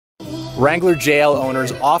Wrangler JL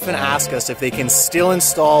owners often ask us if they can still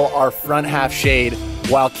install our front half shade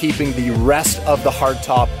while keeping the rest of the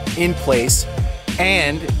hardtop in place,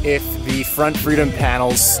 and if the front Freedom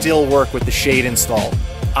panels still work with the shade installed.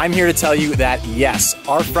 I'm here to tell you that yes,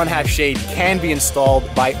 our front half shade can be installed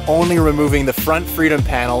by only removing the front Freedom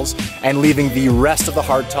panels and leaving the rest of the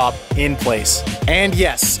hardtop in place. And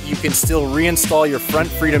yes, you can still reinstall your front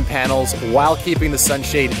Freedom panels while keeping the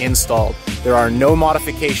sunshade installed. There are no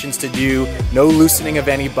modifications to do, no loosening of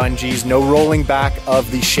any bungees, no rolling back of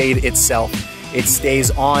the shade itself. It stays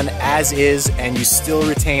on as is, and you still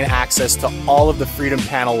retain access to all of the Freedom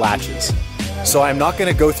panel latches. So I'm not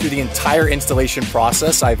going to go through the entire installation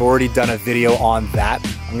process. I've already done a video on that.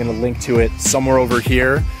 I'm going to link to it somewhere over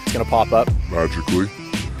here. It's going to pop up magically,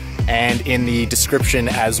 and in the description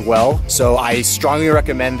as well. So I strongly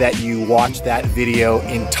recommend that you watch that video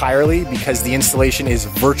entirely because the installation is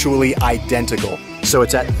virtually identical. So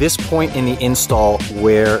it's at this point in the install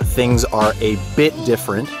where things are a bit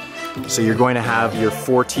different. So you're going to have your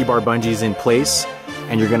 4 T-bar bungees in place,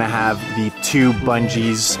 and you're going to have the 2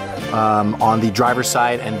 bungees on the driver's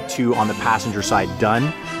side and 2 on the passenger side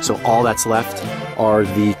done. So all that's left are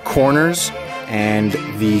the corners and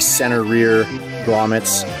the center rear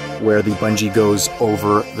grommets where the bungee goes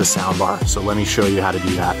over the soundbar. So let me show you how to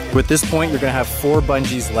do that. With this point, you're going to have 4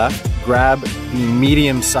 bungees left. Grab the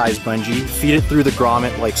medium-sized bungee, feed it through the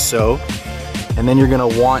grommet like so, and then you're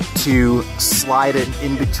going to want to slide it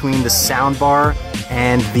in between the soundbar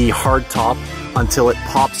and the hardtop until it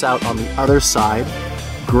pops out on the other side.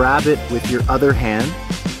 Grab it with your other hand.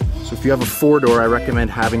 So if you have a 4-door, I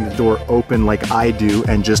recommend having the door open like I do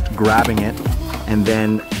and just grabbing it and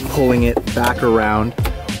then pulling it back around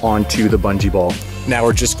onto the bungee ball. Now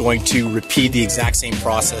we're just going to repeat the exact same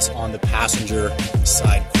process on the passenger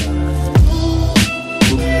side corner.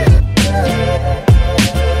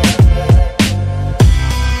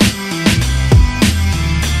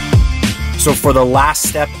 So for the last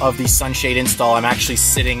step of the sunshade install, I'm actually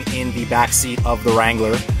sitting in the back seat of the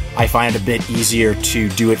Wrangler. I find it a bit easier to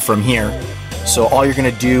do it from here. So all you're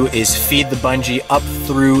gonna do is feed the bungee up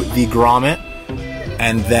through the grommet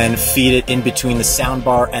and then feed it in between the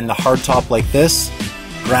soundbar and the hardtop like this.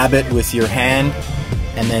 Grab it with your hand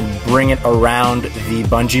and then bring it around the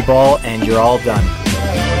bungee ball and you're all done.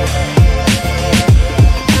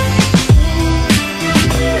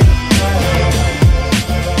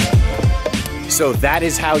 So that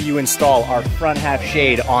is how you install our front half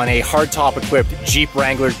shade on a hardtop equipped Jeep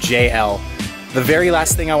Wrangler JL. The very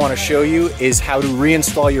last thing I want to show you is how to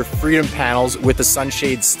reinstall your Freedom panels with the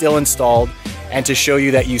sunshade still installed, and to show you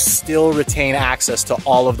that you still retain access to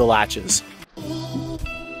all of the latches.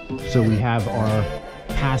 So we have our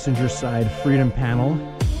passenger side Freedom panel.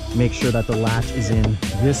 Make sure that the latch is in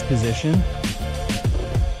this position.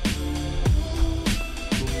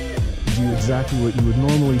 Do exactly what you would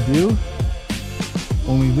normally do.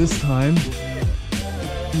 Only this time,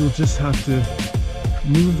 you'll just have to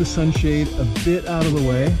move the sunshade a bit out of the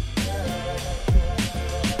way,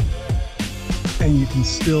 and you can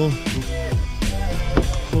still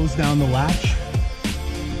close down the latch.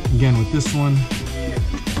 Again, with this one,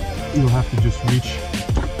 you'll have to just reach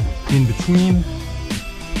in between.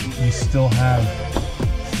 You still have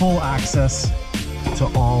full access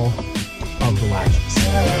to all of the latches.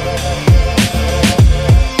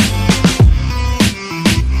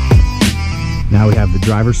 Now we have the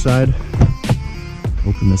driver's side.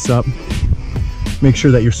 Open this up. Make sure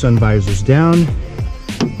that your sun visor's down.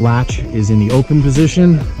 Latch is in the open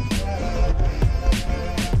position.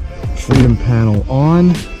 Freedom panel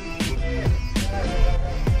on.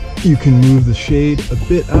 You can move the shade a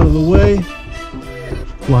bit out of the way.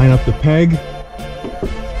 Line up the peg.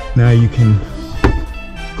 Now you can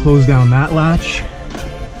close down that latch.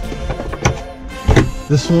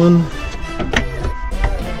 This one.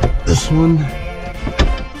 This one.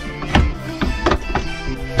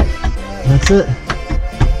 That's it.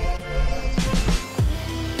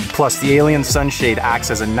 Plus, the Alien Sunshade acts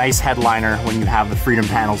as a nice headliner when you have the Freedom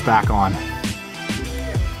panels back on.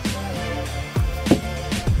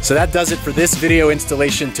 So that does it for this video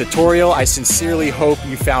installation tutorial. I sincerely hope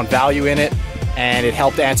you found value in it and it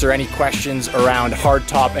helped answer any questions around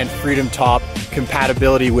hardtop and Freedom top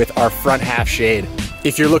compatibility with our front half shade.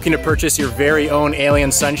 If you're looking to purchase your very own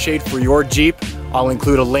Alien Sunshade for your Jeep, I'll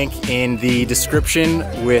include a link in the description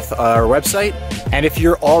with our website. And if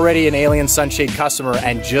you're already an Alien Sunshade customer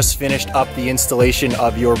and just finished up the installation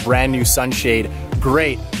of your brand new sunshade,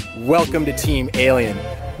 great, welcome to Team Alien.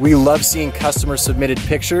 We love seeing customer submitted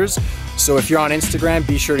pictures, So if you're on Instagram,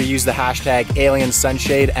 be sure to use the hashtag Alien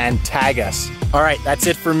Sunshade and tag us. All right, that's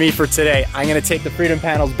it for me for today. I'm gonna take the freedom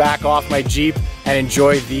panels back off my Jeep and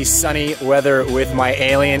enjoy the sunny weather with my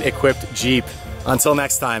Alien equipped Jeep. Until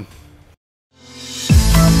next time.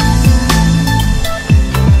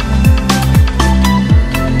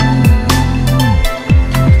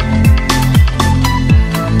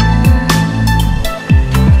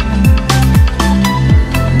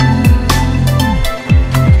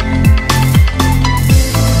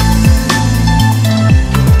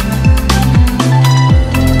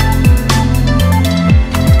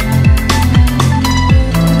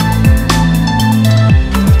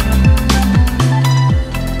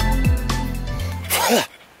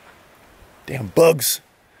 Damn bugs.